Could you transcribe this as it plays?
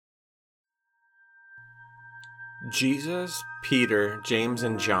Jesus, Peter, James,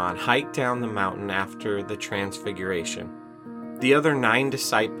 and John hike down the mountain after the Transfiguration. The other 9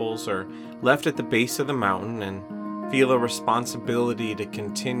 disciples are left at the base of the mountain and feel a responsibility to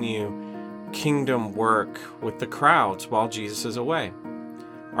continue kingdom work with the crowds while Jesus is away.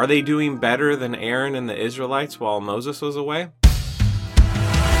 Are they doing better than Aaron and the Israelites while Moses was away?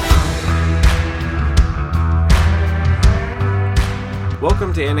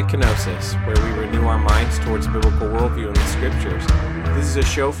 Welcome to Anakinosis, where we renew our minds towards biblical worldview in the scriptures. This is a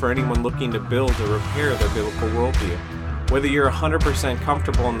show for anyone looking to build or repair their biblical worldview. Whether you're 100%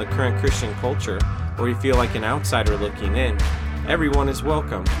 comfortable in the current Christian culture, or you feel like an outsider looking in, everyone is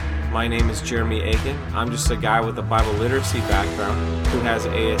welcome. My name is Jeremy Aiken. I'm just a guy with a Bible literacy background who has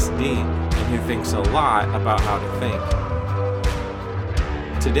ASD and who thinks a lot about how to think.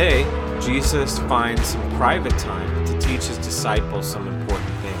 Today, Jesus finds some private time to teach his disciples some important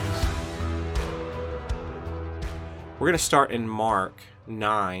things. We're going to start in Mark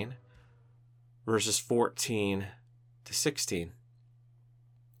 9, verses 14 to 16.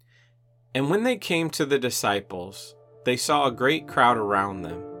 And when they came to the disciples, they saw a great crowd around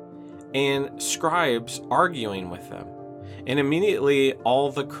them, and scribes arguing with them. And immediately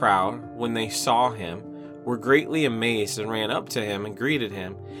all the crowd, when they saw him, were greatly amazed and ran up to him and greeted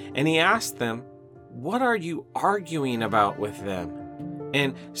him. And he asked them, "What are you arguing about with them?"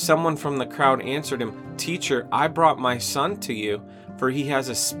 And someone from the crowd answered him, "Teacher, I brought my son to you, for he has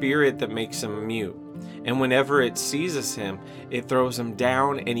a spirit that makes him mute. And whenever it seizes him, it throws him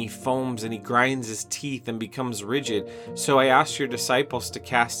down, and he foams, and he grinds his teeth and becomes rigid. So I asked your disciples to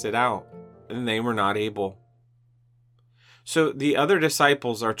cast it out, and they were not able." So the other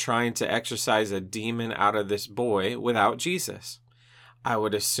disciples are trying to exorcise a demon out of this boy without Jesus. I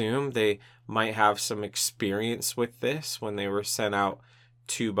would assume they might have some experience with this when they were sent out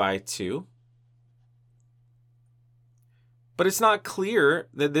 2 by 2. But it's not clear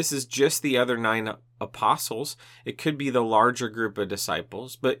that this is just the other 9 apostles. It could be the larger group of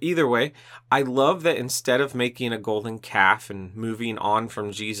disciples. But either way, I love that instead of making a golden calf and moving on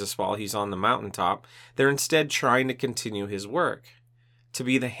from Jesus while he's on the mountaintop, they're instead trying to continue his work, to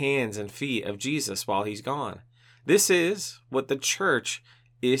be the hands and feet of Jesus while he's gone. This is what the church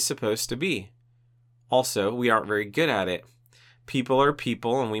is supposed to be. Also, we aren't very good at it. People are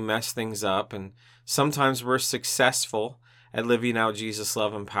people, and we mess things up, and sometimes we're successful at living out Jesus'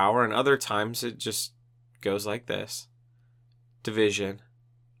 love and power, and other times it just goes like this. Division,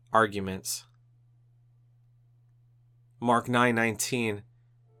 arguments. Mark 9:19,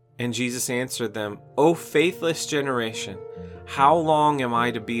 and Jesus answered them, "O faithless generation, how long am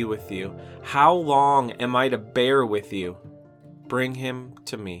I to be with you? How long am I to bear with you? Bring him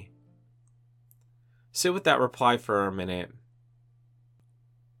to me." Sit with that reply for a minute.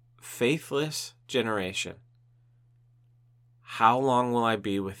 Faithless generation. How long will I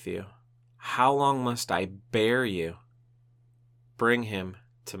be with you? How long must I bear you? Bring him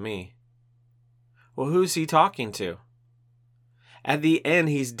to me. Well, who's he talking to? At the end,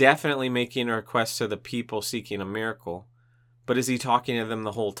 he's definitely making a request to the people seeking a miracle. But is he talking to them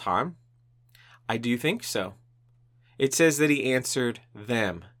the whole time? I do think so. It says that he answered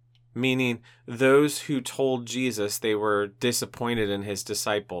them, meaning those who told Jesus they were disappointed in his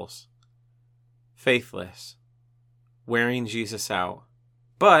disciples. Faithless. Wearing Jesus out.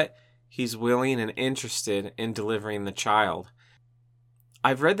 But he's willing and interested in delivering the child.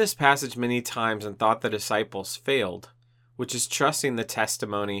 I've read this passage many times and thought the disciples failed, which is trusting the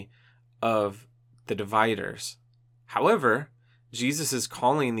testimony of the dividers. However, Jesus is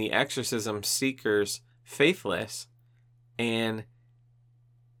calling the exorcism seekers faithless, and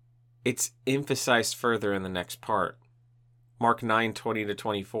it's emphasized further in the next part. Mark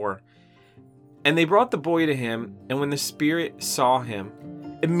 9:20-24. And they brought the boy to him, and when the spirit saw him,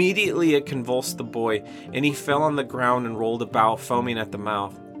 immediately it convulsed the boy, and he fell on the ground and rolled about, foaming at the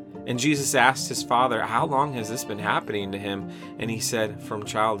mouth. And Jesus asked his father, "How long has this been happening to him?" And he said, "From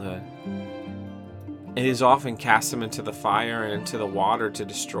childhood. It has often cast him into the fire and into the water to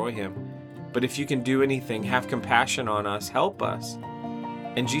destroy him. But if you can do anything, have compassion on us, help us."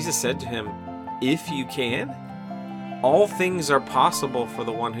 And Jesus said to him, "If you can, all things are possible for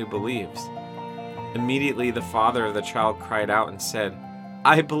the one who believes." Immediately the father of the child cried out and said,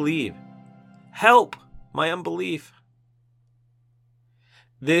 "I believe. Help my unbelief."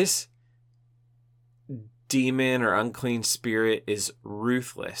 This demon or unclean spirit is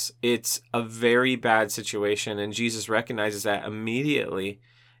ruthless. It's a very bad situation, and Jesus recognizes that immediately,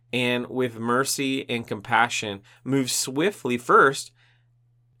 and with mercy and compassion moves swiftly first,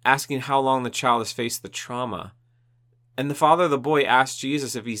 asking how long the child has faced the trauma. And the father of the boy asked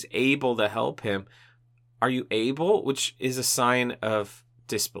Jesus if he's able to help him, Are you able? Which is a sign of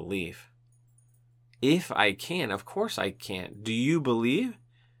disbelief. If I can, of course I can. Do you believe?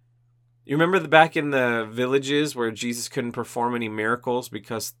 You remember back in the villages where Jesus couldn't perform any miracles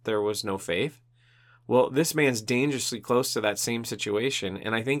because there was no faith? Well, this man's dangerously close to that same situation,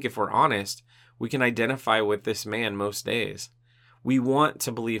 and I think if we're honest, we can identify with this man most days. We want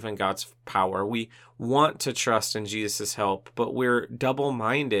to believe in God's power. We want to trust in Jesus' help, but we're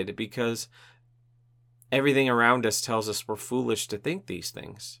double-minded because everything around us tells us we're foolish to think these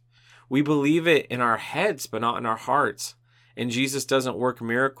things. We believe it in our heads, but not in our hearts. And Jesus doesn't work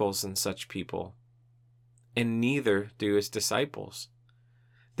miracles in such people. And neither do his disciples.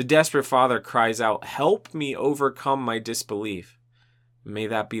 The desperate father cries out, "Help me overcome my disbelief." May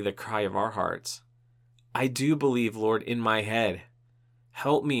that be the cry of our hearts. I do believe, Lord, in my head.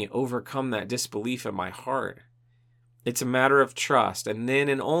 Help me overcome that disbelief in my heart. It's a matter of trust, and then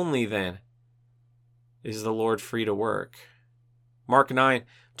and only then is the Lord free to work. Mark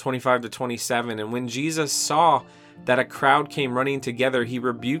 9:25-27, and when Jesus saw that a crowd came running together, he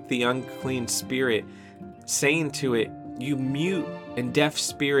rebuked the unclean spirit, saying to it, "You mute and deaf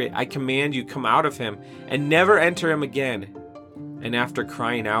spirit, I command you, come out of him, and never enter him again." And after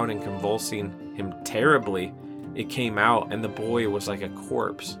crying out and convulsing him terribly, it came out, and the boy was like a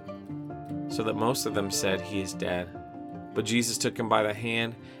corpse, so that most of them said, "He is dead." But Jesus took him by the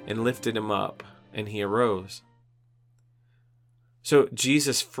hand and lifted him up, and he arose. So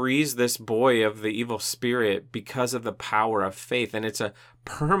Jesus frees this boy of the evil spirit because of the power of faith, and it's a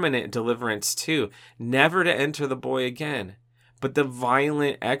permanent deliverance too, never to enter the boy again. But the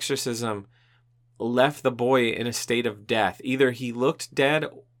violent exorcism left the boy in a state of death. Either he looked dead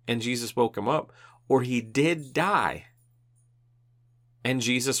and Jesus woke him up, or he did die and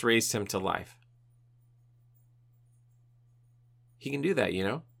Jesus raised him to life. He can do that, you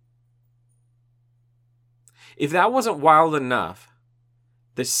know? If that wasn't wild enough,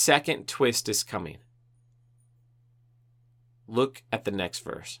 the second twist is coming. Look at the next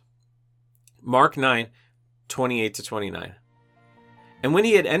verse. Mark 9:28-29. And when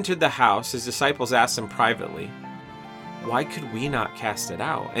he had entered the house, his disciples asked him privately, "Why could we not cast it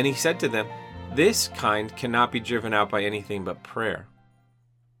out?" And he said to them, "This kind cannot be driven out by anything but prayer."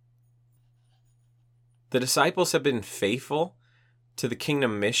 The disciples have been faithful to the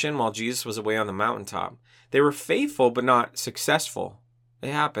kingdom mission while Jesus was away on the mountaintop. They were faithful but not successful.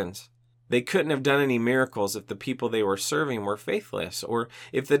 It happens. They couldn't have done any miracles if the people they were serving were faithless, or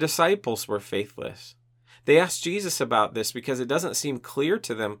if the disciples were faithless. They asked Jesus about this because it doesn't seem clear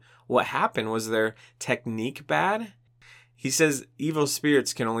to them what happened. Was their technique bad? He says evil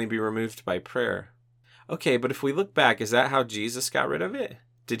spirits can only be removed by prayer. Okay, but if we look back, is that how Jesus got rid of it?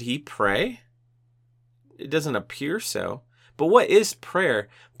 Did he pray? It doesn't appear so. But what is prayer?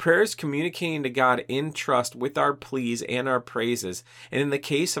 Prayer is communicating to God in trust with our pleas and our praises. And in the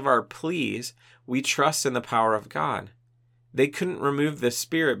case of our pleas, we trust in the power of God. They couldn't remove the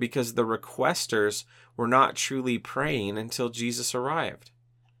spirit because the requesters were not truly praying until Jesus arrived.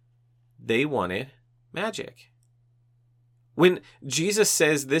 They wanted magic. When Jesus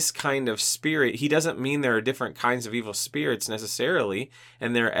says this kind of spirit, he doesn't mean there are different kinds of evil spirits necessarily,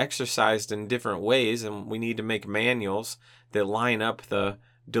 and they're exercised in different ways, and we need to make manuals that line up the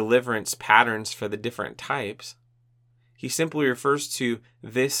deliverance patterns for the different types. He simply refers to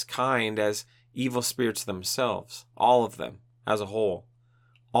this kind as evil spirits themselves, all of them as a whole.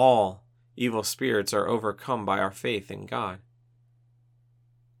 All evil spirits are overcome by our faith in God.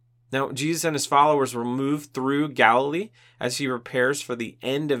 Now, Jesus and his followers will move through Galilee as he prepares for the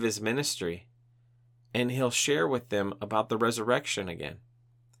end of his ministry, and he'll share with them about the resurrection again.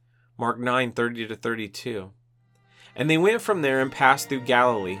 Mark 9:30-32. And they went from there and passed through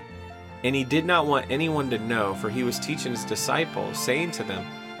Galilee, and he did not want anyone to know, for he was teaching his disciples, saying to them,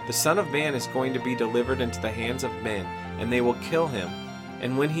 "The Son of Man is going to be delivered into the hands of men, and they will kill him.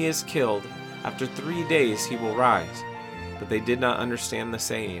 And when he is killed, after 3 days he will rise." But they did not understand the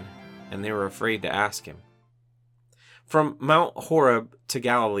saying, and they were afraid to ask him. From Mount Horeb to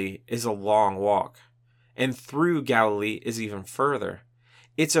Galilee is a long walk, and through Galilee is even further.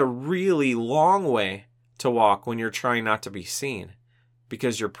 It's a really long way to walk when you're trying not to be seen,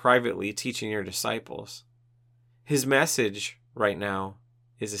 because you're privately teaching your disciples. His message right now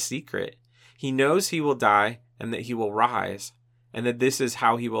is a secret. He knows he will die and that he will rise, and that this is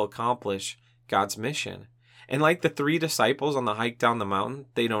how he will accomplish God's mission. And like the 3 disciples on the hike down the mountain,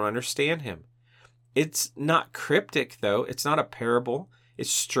 they don't understand him. It's not cryptic, though. It's not a parable.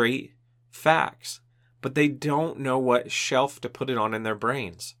 It's straight facts. But they don't know what shelf to put it on in their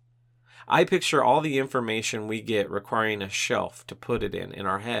brains. I picture all the information we get requiring a shelf to put it in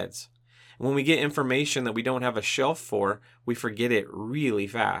our heads. When we get information that we don't have a shelf for, we forget it really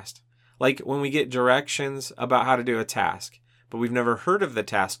fast. Like when we get directions about how to do a task, but we've never heard of the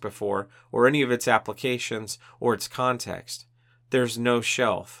task before or any of its applications or its context. There's no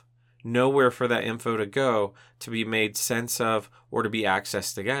shelf, nowhere for that info to go to be made sense of or to be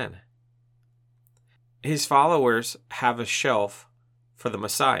accessed again. His followers have a shelf for the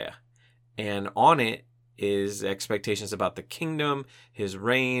Messiah, and on it is expectations about the kingdom, his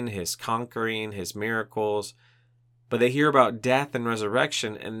reign, his conquering, his miracles. But they hear about death and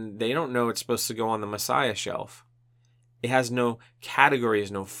resurrection, and they don't know it's supposed to go on the Messiah shelf. It has no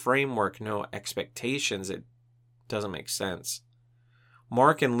categories, no framework, no expectations. It doesn't make sense.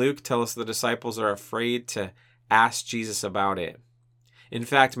 Mark and Luke tell us the disciples are afraid to ask Jesus about it. In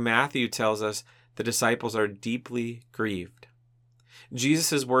fact, Matthew tells us the disciples are deeply grieved.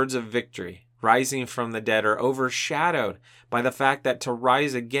 Jesus' words of victory, rising from the dead, are overshadowed by the fact that to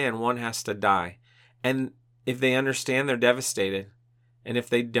rise again, one has to die. And if they understand, they're devastated. And if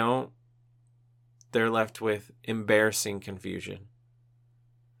they don't, they're left with embarrassing confusion.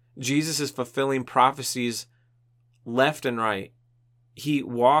 Jesus is fulfilling prophecies left and right. He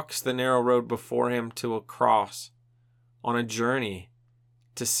walks the narrow road before him to a cross on a journey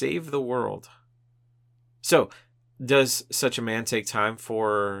to save the world. So, does such a man take time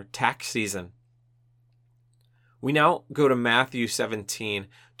for tax season? We now go to Matthew 17,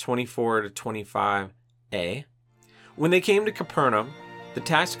 24 to 25a. When they came to Capernaum, the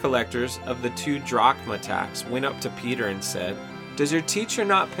tax collectors of the 2 drachma tax went up to Peter and said, "Does your teacher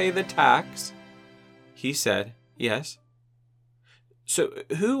not pay the tax?" He said, "Yes." So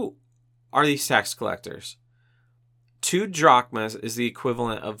who are these tax collectors? 2 drachmas is the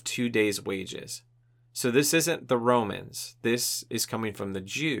equivalent of 2 days' wages. So this isn't the Romans. This is coming from the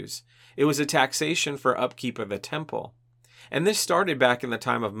Jews. It was a taxation for upkeep of the temple. And this started back in the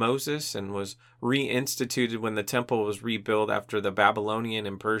time of Moses and was reinstituted when the temple was rebuilt after the Babylonian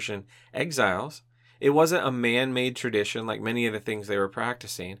and Persian exiles. It wasn't a man-made tradition like many of the things they were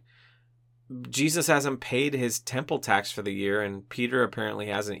practicing. Jesus hasn't paid his temple tax for the year, and Peter apparently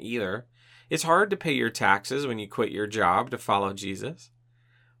hasn't either. It's hard to pay your taxes when you quit your job to follow Jesus.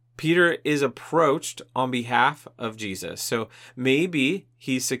 Peter is approached on behalf of Jesus, so maybe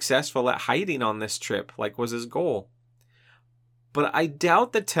he's successful at hiding on this trip, like was his goal. But I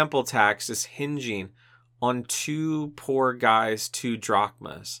doubt the temple tax is hinging on 2 poor guys, 2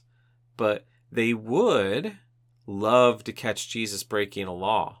 drachmas. But they would love to catch Jesus breaking a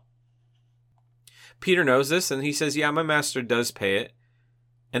law. Peter knows this, and he says, "Yeah, my master does pay it."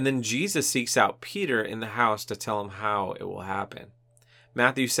 And then Jesus seeks out Peter in the house to tell him how it will happen.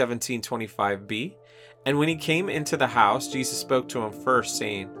 Matthew 17:25b. And when he came into the house, Jesus spoke to him first,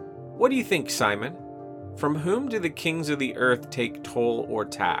 saying, "What do you think, Simon? From whom do the kings of the earth take toll or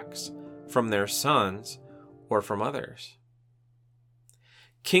tax? From their sons or from others?"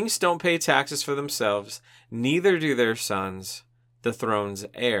 Kings don't pay taxes for themselves, neither do their sons, the throne's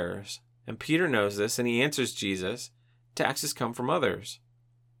heirs. And Peter knows this, and he answers Jesus, "Taxes come from others."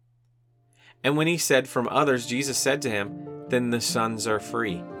 And when he said from others, Jesus said to him, "Then the sons are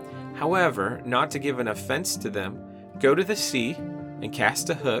free. However, not to give an offense to them, go to the sea and cast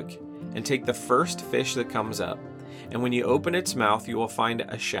a hook and take the first fish that comes up. And when you open its mouth, you will find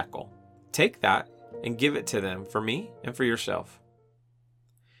a shekel. Take that and give it to them for me and for yourself."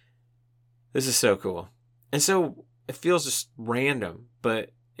 This is so cool. And so it feels just random,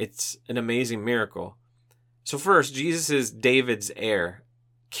 but it's an amazing miracle. So first, Jesus is David's heir,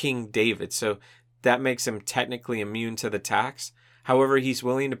 King David. So that makes him technically immune to the tax. However, he's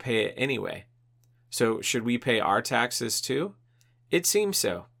willing to pay it anyway. So should we pay our taxes too? It seems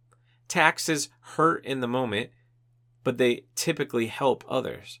so. Taxes hurt in the moment, but they typically help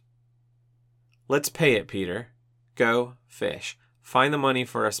others. Let's pay it, Peter. Go fish. Find the money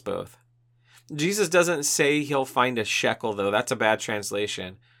for us both. Jesus doesn't say he'll find a shekel, though. That's a bad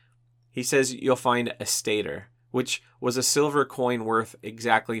translation. He says you'll find a stater, which was a silver coin worth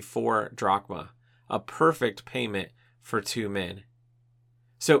exactly 4 drachma, a perfect payment for 2 men.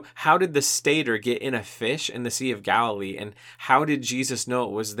 So how did the stater get in a fish in the Sea of Galilee? And how did Jesus know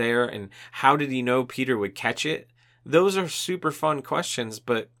it was there? And how did he know Peter would catch it? Those are super fun questions,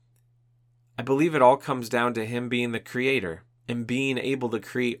 but I believe it all comes down to him being the creator and being able to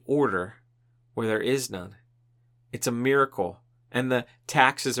create order where there is none. It's a miracle, and the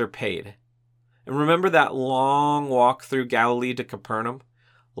taxes are paid. And remember that long walk through Galilee to Capernaum?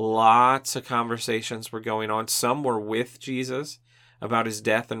 Lots of conversations were going on. Some were with Jesus about his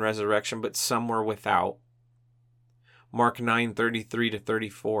death and resurrection, but some were without. Mark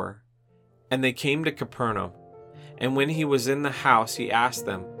 9:33-34. And they came to Capernaum, and when he was in the house, he asked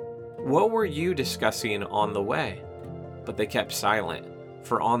them, What were you discussing on the way?" But they kept silent,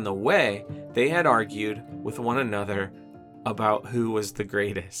 for on the way they had argued with one another about who was the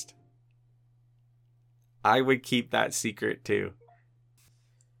greatest. I would keep that secret too.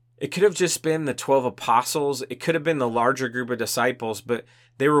 It could have just been the 12 apostles. It could have been the larger group of disciples, but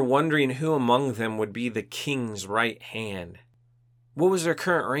they were wondering who among them would be the king's right hand. What was their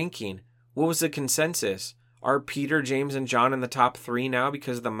current ranking? What was the consensus? Are Peter, James, and John in the top 3 now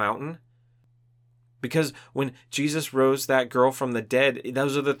because of the mountain? Because when Jesus rose that girl from the dead,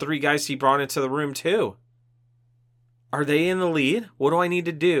 those are the 3 guys he brought into the room too. Are they in the lead? What do I need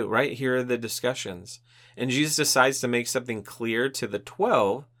to do? Right here are the discussions. And Jesus decides to make something clear to the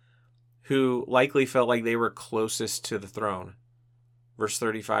 12 who likely felt like they were closest to the throne. Verse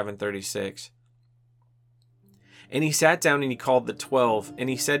 35 and 36. "And he sat down and he called the 12, and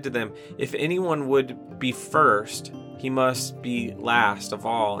he said to them, 'If anyone would be first, he must be last of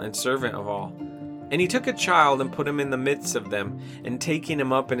all and servant of all.' And he took a child and put him in the midst of them, and taking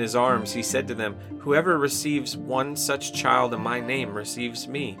him up in his arms, he said to them, 'Whoever receives one such child in my name receives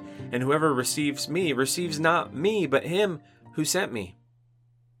me, and whoever receives me receives not me, but him who sent me.'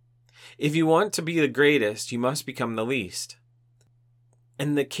 If you want to be the greatest, you must become the least."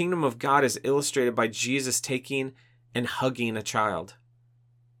 And the kingdom of God is illustrated by Jesus taking and hugging a child.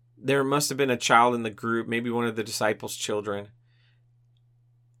 There must have been a child in the group, maybe one of the disciples' children.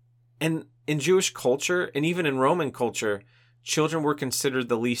 And in Jewish culture, and even in Roman culture, children were considered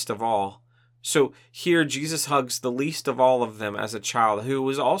the least of all. So here Jesus hugs the least of all of them as a child, who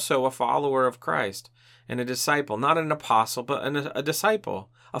was also a follower of Christ and a disciple, not an apostle, but a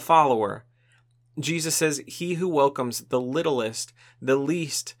disciple, a follower. Jesus says, "He who welcomes the littlest, the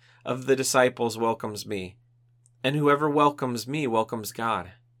least of the disciples welcomes me. And whoever welcomes me welcomes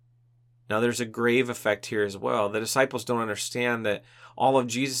God." Now there's a grave effect here as well. The disciples don't understand that all of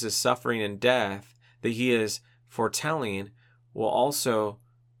Jesus' suffering and death that he is foretelling will also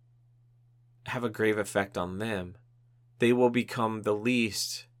have a grave effect on them. They will become the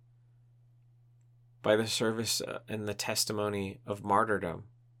least by the service and the testimony of martyrdom.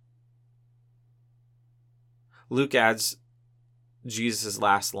 Luke adds Jesus'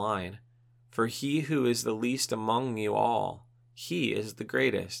 last line, "For he who is the least among you all, he is the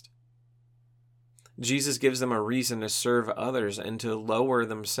greatest." Jesus gives them a reason to serve others and to lower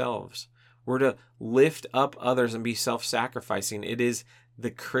themselves. We're to lift up others and be self-sacrificing. It is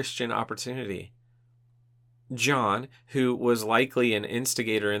the Christian opportunity. John, who was likely an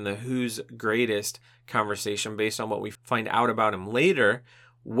instigator in the who's greatest conversation based on what we find out about him later,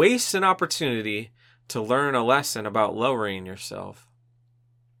 wastes an opportunity to learn a lesson about lowering yourself.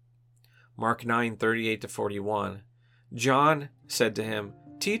 Mark 9:38-41. John said to him,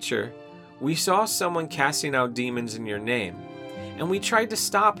 "Teacher, we saw someone casting out demons in your name, and we tried to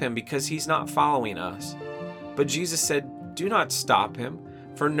stop him because he's not following us." But Jesus said, "Do not stop him,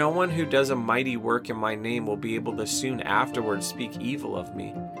 for no one who does a mighty work in my name will be able to soon afterwards speak evil of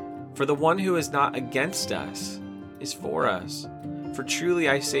me. For the one who is not against us is for us. For truly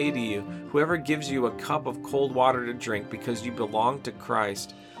I say to you, whoever gives you a cup of cold water to drink because you belong to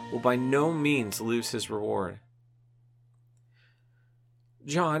Christ will by no means lose his reward."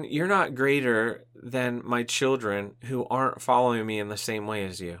 John, you're not greater than my children who aren't following me in the same way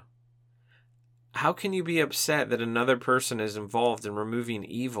as you. How can you be upset that another person is involved in removing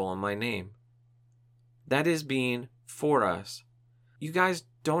evil in my name? That is being for us. You guys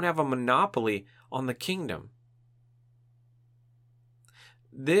don't have a monopoly on the kingdom.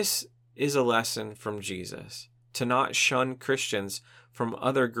 This is a lesson from Jesus, to not shun Christians from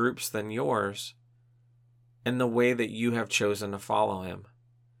other groups than yours and the way that you have chosen to follow him.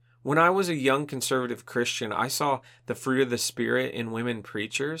 When I was a young conservative Christian, I saw the fruit of the Spirit in women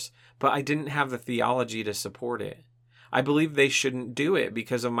preachers, but I didn't have the theology to support it. I believed they shouldn't do it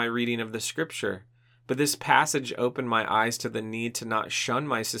because of my reading of the scripture. But this passage opened my eyes to the need to not shun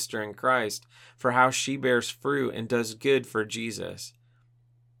my sister in Christ for how she bears fruit and does good for Jesus.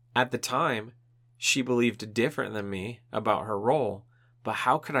 At the time, she believed different than me about her role, but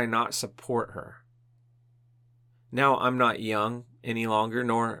how could I not support her? Now I'm not young any longer,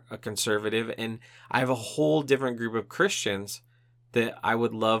 nor a conservative, and I have a whole different group of Christians that I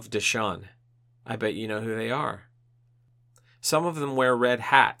would love to shun. I bet you know who they are. Some of them wear red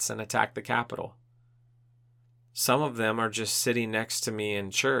hats and attack the Capitol. Some of them are just sitting next to me in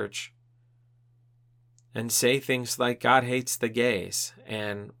church and say things like God hates the gays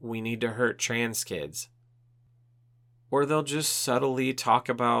and we need to hurt trans kids. Or they'll just subtly talk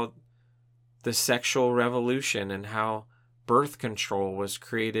about the sexual revolution and how birth control was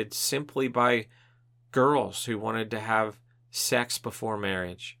created simply by girls who wanted to have sex before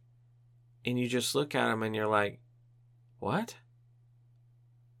marriage. and you just look at them and you're like, what?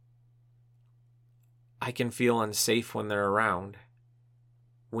 I can feel unsafe when they're around,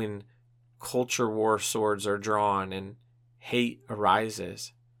 when culture war swords are drawn and hate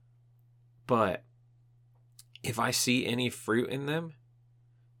arises. But if I see any fruit in them,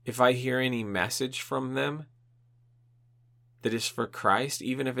 if I hear any message from them that is for Christ,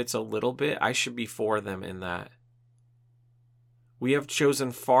 even if it's a little bit, I should be for them in that. We have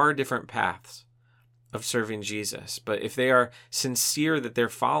chosen far different paths of serving Jesus, but if they are sincere that they're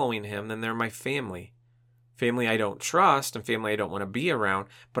following him, then they're my family. Family I don't trust and family I don't want to be around,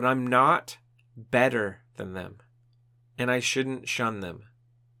 but I'm not better than them, and I shouldn't shun them.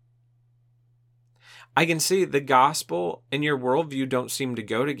 I can see the gospel and your worldview don't seem to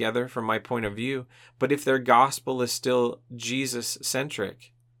go together from my point of view, but if their gospel is still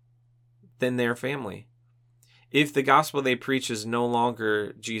Jesus-centric, then they're family. If the gospel they preach is no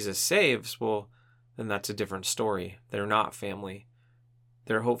longer Jesus saves, well, then that's a different story. They're not family.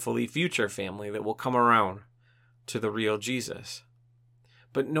 They're hopefully future family that will come around to the real Jesus.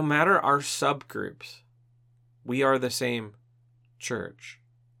 But no matter our subgroups, we are the same church.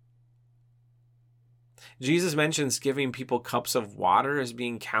 Jesus mentions giving people cups of water as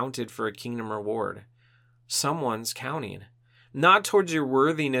being counted for a kingdom reward. Someone's counting. Not towards your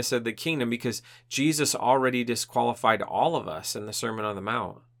worthiness of the kingdom, because Jesus already disqualified all of us in the Sermon on the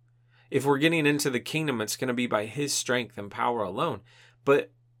Mount. If we're getting into the kingdom, it's going to be by his strength and power alone.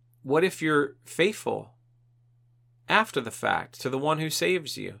 But what if you're faithful after the fact to the one who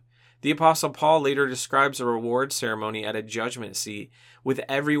saves you? The Apostle Paul later describes a reward ceremony at a judgment seat with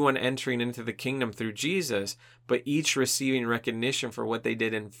everyone entering into the kingdom through Jesus, but each receiving recognition for what they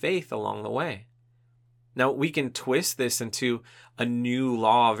did in faith along the way. Now, we can twist this into a new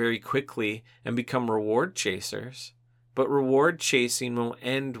law very quickly and become reward chasers, but reward chasing will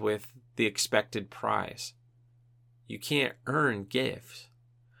end with the expected prize. You can't earn gifts.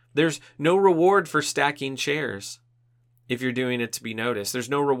 There's no reward for stacking chairs if you're doing it to be noticed. There's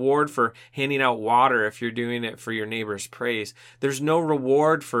no reward for handing out water if you're doing it for your neighbor's praise. There's no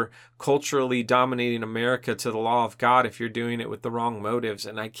reward for culturally dominating America to the law of God if you're doing it with the wrong motives,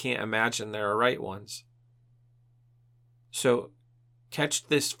 and I can't imagine there are right ones. So, catch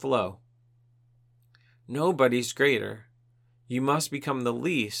this flow. Nobody's greater. You must become the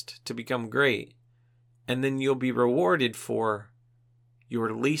least to become great, and then you'll be rewarded for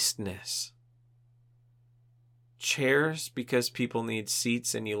your leastness. Chairs because people need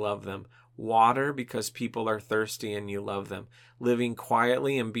seats and you love them. Water because people are thirsty and you love them. Living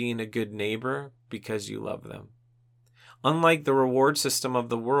quietly and being a good neighbor because you love them. Unlike the reward system of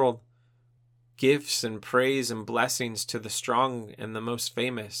the world, gifts and praise and blessings to the strong and the most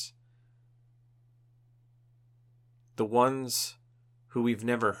famous. The ones who we've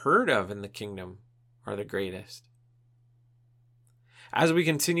never heard of in the kingdom are the greatest. As we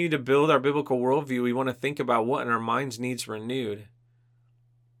continue to build our biblical worldview, we want to think about what in our minds needs renewed.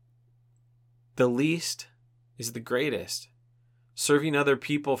 The least is the greatest. Serving other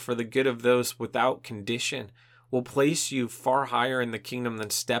people for the good of those without condition will place you far higher in the kingdom than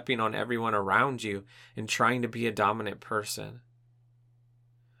stepping on everyone around you and trying to be a dominant person.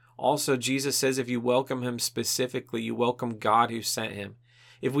 Also, Jesus says if you welcome him specifically, you welcome God who sent him.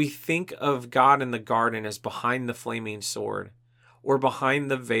 If we think of God in the garden as behind the flaming sword, or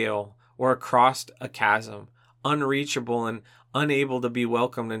behind the veil, or across a chasm, unreachable and unable to be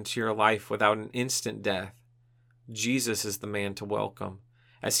welcomed into your life without an instant death, Jesus is the man to welcome,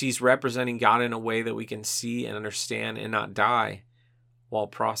 as he's representing God in a way that we can see and understand and not die while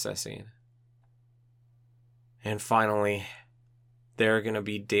processing. And finally, there are going to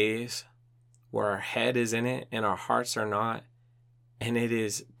be days where our head is in it and our hearts are not, and it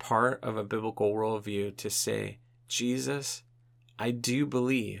is part of a biblical worldview to say, Jesus, I do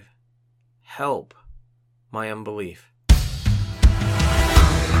believe. Help my unbelief.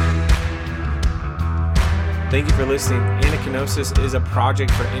 Thank you for listening. Anakinosis is a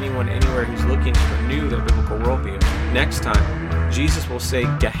project for anyone, anywhere who's looking to renew their biblical worldview. Next time, Jesus will say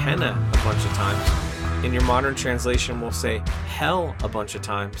Gehenna a bunch of times. In your modern translation, will say hell a bunch of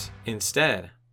times instead.